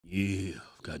Yeah,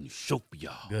 I've got a new show for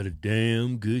y'all. Got a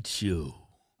damn good show.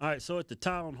 All right, so at the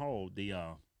town hall, the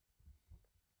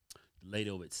lady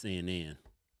over at CNN.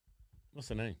 What's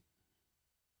her name?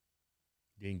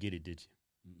 Didn't get it, did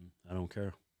you? I don't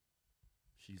care.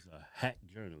 She's a hack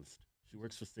journalist. She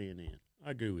works for CNN.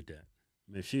 I agree with that.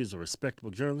 I mean, if she's a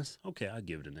respectable journalist, okay, I'll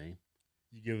give it a name.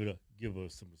 You give her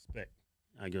some respect.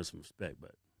 I give her some respect,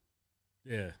 but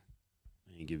yeah,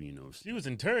 I ain't giving you no respect. She was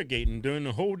interrogating during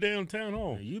the whole damn town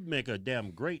hall. Now, you'd make a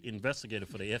damn great investigator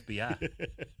for the FBI.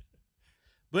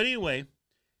 But anyway,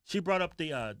 she brought up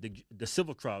the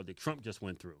civil trial that Trump just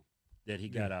went through, that he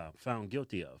got found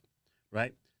guilty of,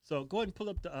 right? So go ahead and pull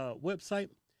up the website,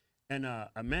 and a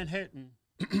Manhattan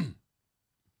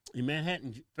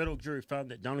federal jury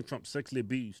found that Donald Trump sexually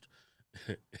abused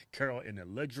Carroll in a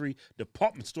luxury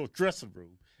department store dressing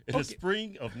room in the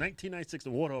spring of 1996,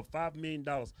 awarded her $5 million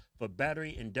for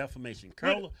battery and defamation.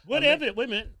 Carroll, what evidence? Wait a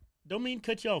minute. Don't mean to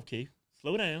cut you off, Keith.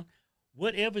 Slow down.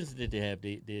 What evidence did they have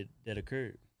that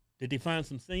occurred? Did they find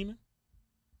some semen,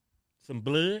 some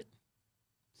blood,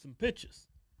 some pictures,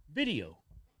 video?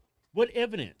 What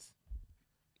evidence?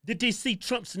 Did they see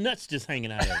Trump's nuts just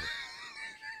hanging out of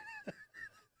it?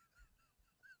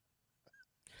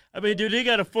 I mean, dude, they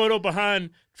got a photo behind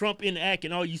Trump in the act,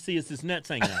 and all you see is his nuts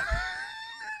hanging out.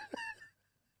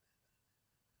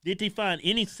 Did they find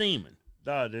any semen?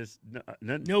 No, there's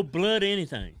no blood or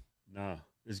anything. No,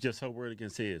 it's just her word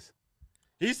against his.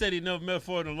 He said he never met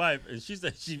her in life, and she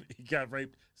said he got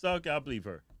raped. So okay, I believe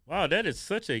her. Wow, that is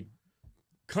such a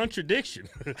contradiction.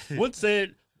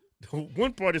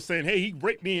 One party saying, "Hey, he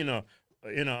raped me in a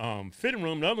fitting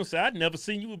room." The other said, "I'd never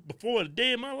seen you before a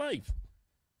day in my life."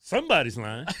 Somebody's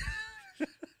lying.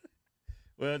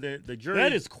 Well, the jury.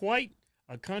 That is quite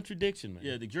a contradiction, man.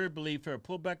 Yeah, the jury believed her.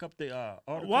 Pull back up the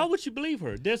article. Why would you believe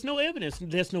her? There's no evidence.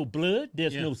 There's no blood.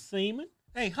 There's no semen.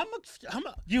 Hey, how much?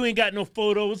 You ain't got no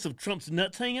photos of Trump's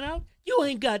nuts hanging out? You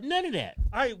ain't got none of that.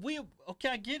 All right, okay,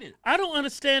 I get it. I don't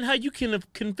understand how you can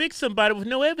convict somebody with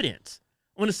no evidence.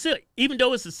 Even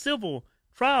though it's a civil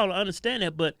trial, I understand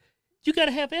that, but you got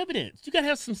to have evidence. You got to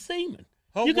have some semen.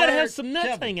 You got to have some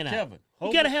nuts hanging out.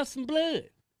 You got to have some blood.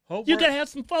 You got to have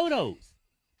some photos.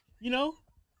 You know?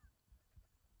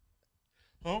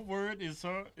 Her word is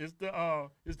the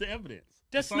evidence.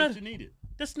 That's all not you needed.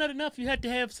 That's not enough. You had to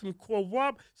have some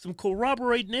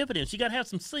corroborating evidence. You got to have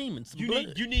some semen, some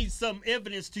blood. You need some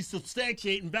evidence to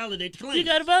substantiate and validate the claim. You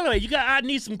got to validate. I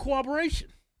need some corroboration.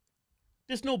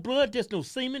 There's no blood. There's no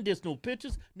semen. There's no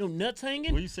pictures. No nuts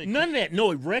hanging. None of that.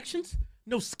 No erections.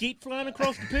 No skeet flying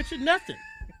across the picture. Nothing.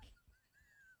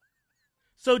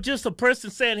 So just a person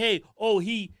saying, "Hey,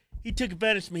 he took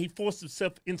advantage of me. He forced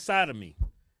himself inside of me,"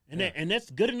 and that's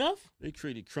good enough. They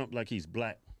treated Trump like he's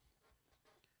black.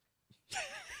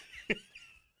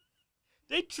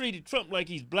 They treated Trump like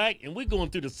he's black, and we're going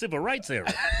through the civil rights era.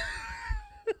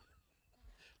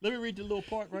 Let me read the little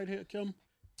part right here, Kim.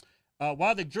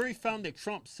 While the jury found that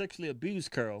Trump sexually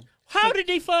abused Carroll. How did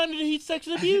they find that he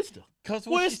sexually abused her?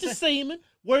 Where's the semen?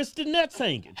 Where's the nuts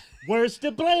hanging? Where's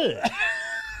the blood?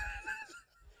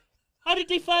 How did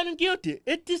they find him guilty?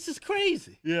 This is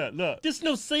crazy. Yeah, look. There's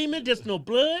no semen. There's no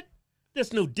blood.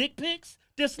 There's no dick pics.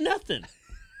 There's nothing.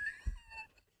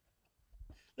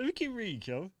 Let me keep reading,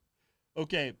 Kim.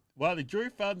 Okay, while the jury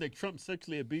found that Trump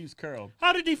sexually abused Carroll.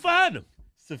 How did they find him?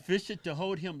 Sufficient to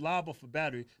hold him liable for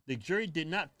battery, the jury did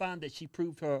not find that she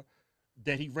proved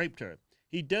that he raped her.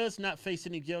 He does not face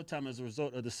any jail time as a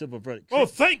result of the civil verdict. Oh,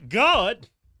 thank God.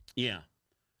 Yeah.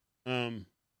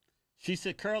 She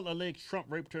said Carroll alleged Trump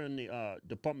raped her in the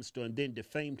department store and then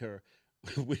defamed her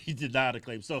when he denied the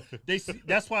claim. So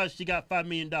that's why she got $5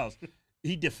 million.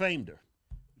 He defamed her.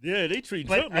 Yeah, they treat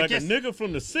Trump like a nigga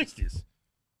from the 60s.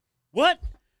 What?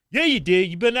 Yeah, you did.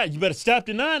 You better stop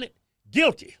denying it.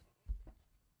 Guilty.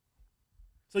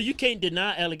 So you can't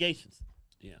deny allegations.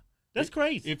 Yeah. That's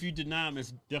crazy. If you deny them,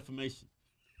 it's defamation.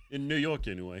 In New York,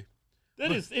 anyway.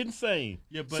 That is insane.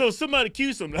 Yeah, but so somebody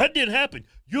accused him. That didn't happen.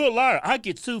 You're a liar. I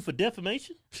get sued for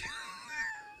defamation?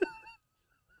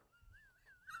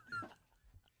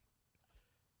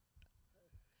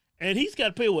 And he's got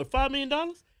to pay, what, $5 million?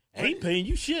 I ain't paying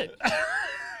you shit.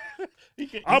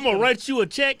 I'm going to write you a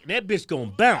check, and that bitch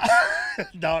going to bounce.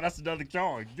 No, that's another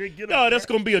charge. No, that's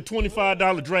going to be a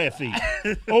 $25 draft fee.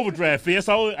 Overdraft fee. That's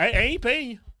all. I ain't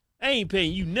paying you. I ain't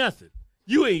paying you nothing.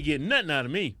 You ain't getting nothing out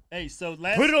of me. Hey, so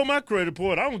put it on my credit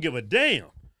report. I don't give a damn.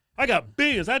 I got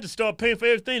bills. I just start paying for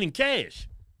everything in cash.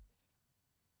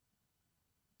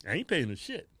 I ain't paying no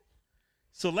shit.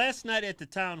 So last night at the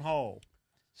town hall,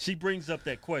 she brings up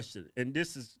that question, and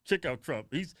check out Trump.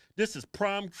 This is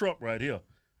prime Trump right here.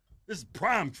 This is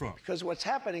prime Trump. Because what's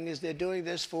happening is they're doing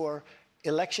this for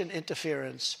election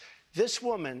interference. This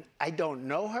woman, I don't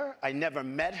know her. I never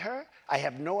met her. I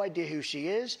have no idea who she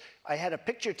is. I had a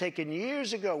picture taken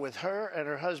years ago with her and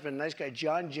her husband, nice guy,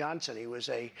 John Johnson. He was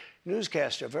a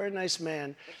newscaster, a very nice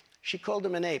man. She called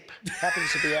him an ape.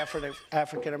 Happens to be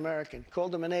African American.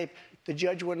 Called him an ape. The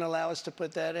judge wouldn't allow us to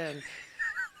put that in.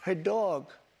 Her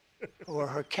dog or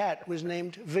her cat was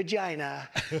named Vagina.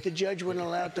 The judge wouldn't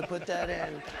allow to put that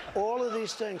in. All of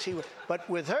these things. But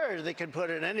with her, they could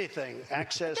put in anything.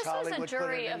 Access, this Hollywood. This was a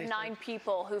jury of 9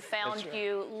 people who found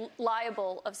you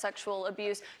liable of sexual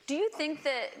abuse. Do you think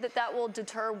that will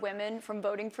deter women from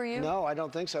voting for you? No, I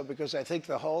don't think so, because I think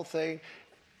the whole thing,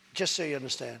 just so you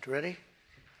understand, ready?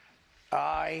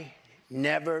 I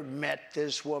never met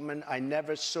this woman. I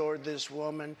never saw this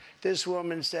woman. This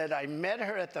woman said, I met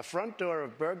her at the front door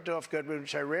of Bergdorf Goodman,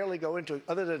 which I rarely go into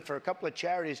other than for a couple of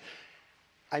charities.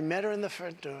 I met her in the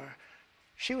front door.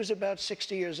 She was about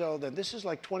 60 years old, and this is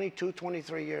like 22,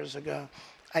 23 years ago.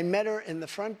 I met her in the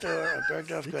front door of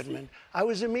Bergdorf Goodman. I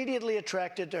was immediately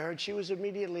attracted to her, and she was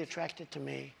immediately attracted to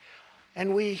me.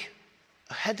 And we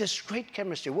had this great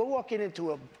chemistry. We're walking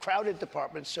into a crowded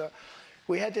department store.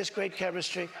 We had this great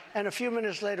chemistry, and a few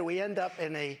minutes later, we end up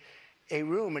in a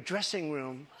room, a dressing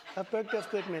room of Bergdorf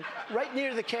Goodman, right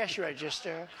near the cash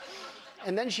register.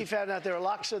 And then she found out there were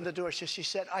locks on the door, so she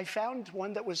said, I found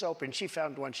one that was open. She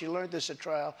found one. She learned this at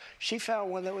trial. She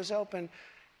found one that was open.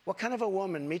 What kind of a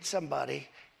woman meets somebody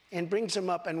and brings them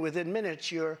up, and within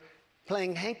minutes, you're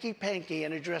playing hanky-panky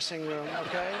in a dressing room,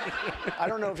 okay? I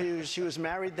don't know if she was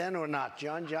married then or not.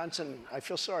 John Johnson, I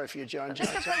feel sorry for you, John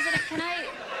Johnson. Mr. President, can I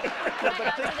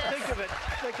add to this? Think of it.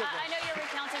 I know you're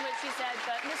recounting what she said,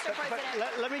 but Mr.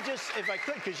 President. Let me just, if I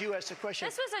could, because you asked the question.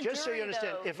 This was a just jury, so you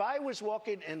understand, though. if I was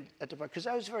walking in at the because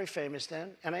I was very famous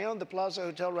then, and I owned the Plaza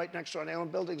Hotel right next door, and I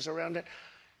owned buildings around it,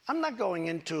 I'm not going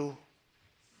into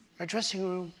a dressing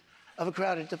room of a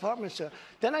crowded department store.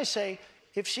 Then I say,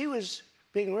 if she was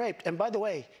being raped, and by the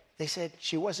way, they said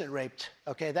she wasn't raped.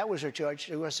 Okay, that was her charge.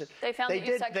 She wasn't. They found that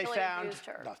you sexually abused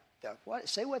her. What?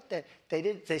 Say what? They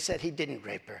did. They said he didn't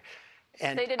rape her,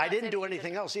 and I didn't do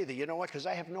anything else either. You know what? Because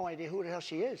I have no idea who the hell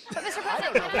she is. But Mr.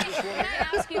 President, can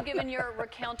I ask you, given your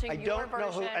recounting your version? I don't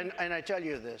know who, and I tell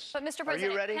you this. But Mr. President,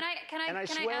 are you ready? Can I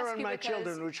swear ask on you my because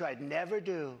children, which I'd never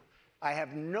do. I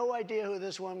have no idea who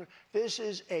this woman. This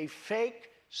is a fake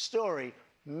story,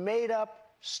 made up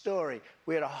story.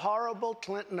 We had a horrible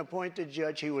Clinton-appointed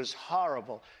judge. He was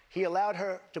horrible. He allowed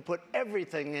her to put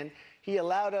everything in. He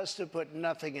allowed us to put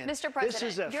nothing in. Mr. President, this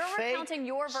is a you're fake recounting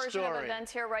your version story. of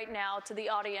events here right now to the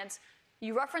audience.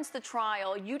 You referenced the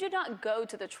trial. You did not go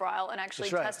to the trial and actually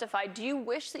testify. Do you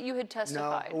wish that you had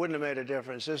testified? No, it wouldn't have made a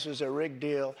difference. This was a rigged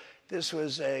deal. This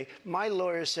was my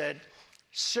lawyer said,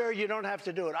 sir, you don't have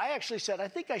to do it. I actually said, I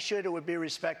think I should. It would be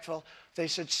respectful. They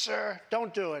said, sir,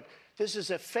 don't do it. This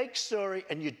is a fake story,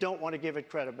 and you don't want to give it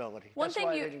credibility. That's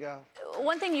why I didn't go.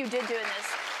 One thing you did do in this.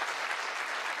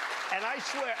 And I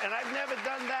swear, and I've never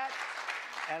done that,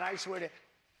 and I swear to,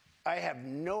 I have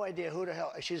no idea who the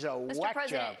hell, she's a Mr. whack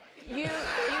President, job. you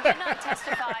did not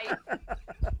testify.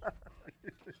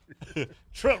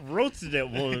 Trump roasted that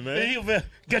woman, man. He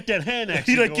got that hand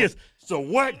action. He like, yes, it's a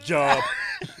whack job.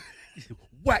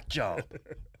 Whack job.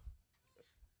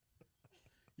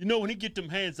 You know, when he get them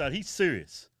hands out, he's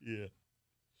serious. Yeah.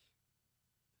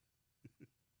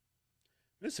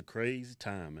 It's a crazy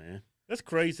time, man. That's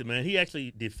crazy, man. He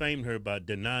actually defamed her by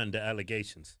denying the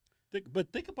allegations.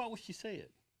 But think about what she said.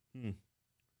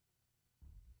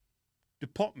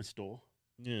 Department store.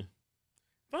 Yeah.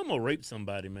 If I'm going to rape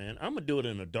somebody, man, I'm going to do it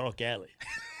in a dark alley.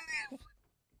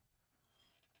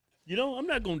 You know, I'm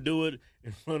not going to do it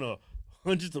in front of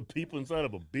hundreds of people inside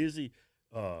of a busy,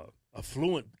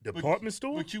 affluent department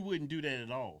store. But you wouldn't do that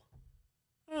at all.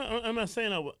 I'm not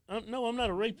saying I would. No, I'm not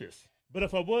a rapist. But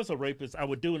if I was a rapist, I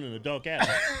would do it in a dark alley.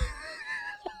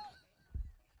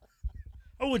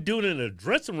 I would do it in a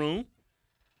dressing room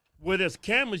where there's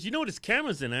cameras. You know there's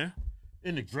cameras in there.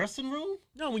 In the dressing room?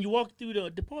 No, when you walk through the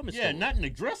department store. Yeah, not in the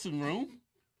dressing room.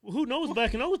 Well, who knows?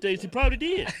 Back in those days, he probably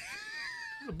did.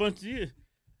 There's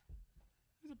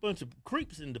a bunch of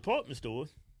creeps in department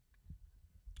stores.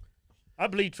 I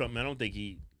believe Trump, man. I don't think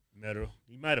he met her.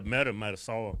 He might have met her, might have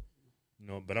saw her. You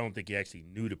know, but I don't think he actually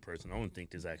knew the person. I don't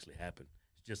think this actually happened.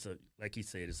 It's just like he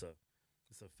said, it's a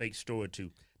fake story too.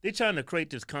 They're trying to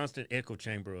create this constant echo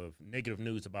chamber of negative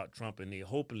news about Trump, and they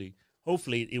hopefully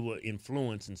it will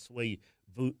influence and sway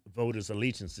voters'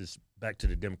 allegiances back to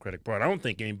the Democratic Party. I don't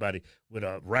think anybody with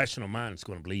a rational mind is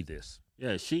going to believe this.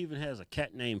 Yeah, she even has a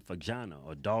cat named Vagina,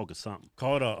 or a dog or something.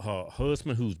 Called her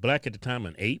husband, who's black at the time,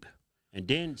 an ape. And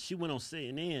then she went on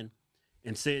CNN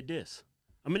and said this.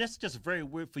 I mean, that's just very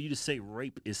weird for you to say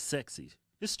rape is sexy.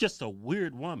 It's just a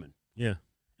weird woman. Yeah.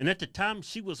 And at the time,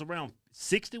 she was around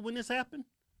 60 when this happened?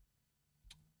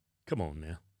 Come on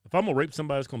now. If I'm going to rape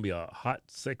somebody, it's going to be a hot,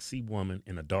 sexy woman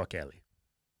in a dark alley.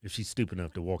 If she's stupid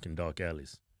enough to walk in dark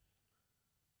alleys.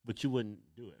 But you wouldn't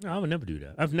do it. No, I would never do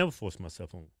that. I've never forced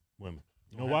myself on women.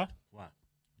 You know why? Why?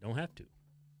 Don't have to.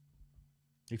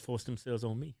 They force themselves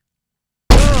on me.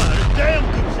 Damn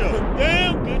good show.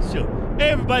 Damn good show. Hey,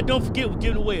 everybody, don't forget we're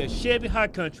giving away a Chevy High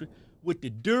Country with the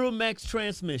Duramax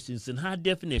transmissions in high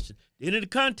definition. The end of the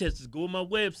contest is go to my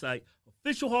website,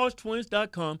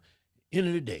 officialhodgetwins.com. End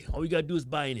of the day, all you got to do is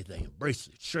buy anything. A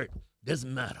bracelet, shirt,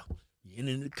 doesn't matter. You're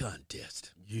in the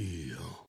contest. Yeah.